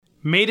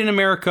Made in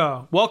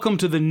America. Welcome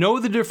to the Know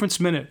the Difference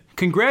Minute.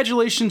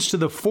 Congratulations to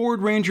the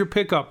Ford Ranger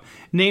pickup,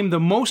 named the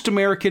most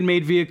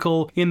American-made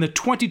vehicle in the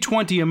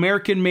 2020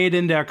 American Made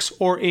Index,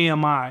 or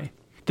AMI.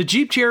 The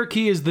Jeep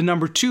Cherokee is the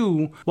number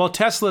 2, while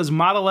Tesla's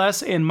Model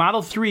S and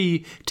Model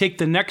 3 take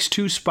the next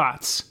 2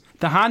 spots.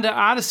 The Honda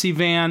Odyssey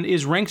van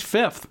is ranked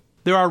 5th.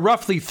 There are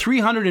roughly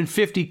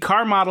 350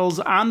 car models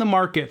on the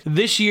market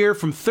this year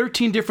from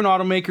 13 different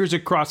automakers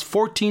across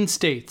 14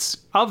 states.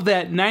 Of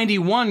that,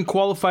 91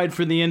 qualified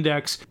for the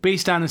index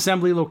based on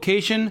assembly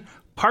location,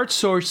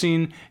 parts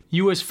sourcing,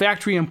 U.S.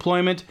 factory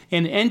employment,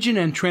 and engine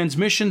and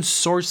transmission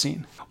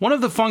sourcing. One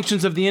of the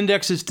functions of the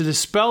index is to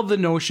dispel the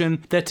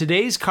notion that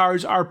today's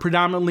cars are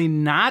predominantly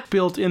not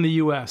built in the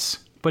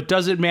U.S. But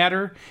does it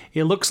matter?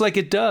 It looks like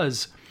it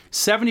does.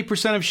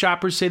 70% of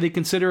shoppers say they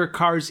consider a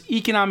car's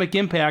economic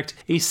impact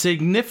a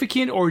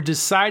significant or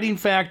deciding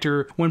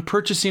factor when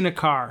purchasing a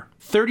car.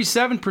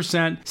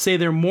 37% say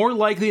they're more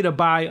likely to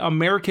buy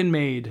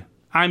American-made.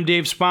 I'm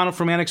Dave Spano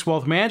from Annex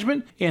Wealth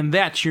Management, and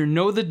that's your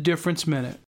Know the Difference Minute.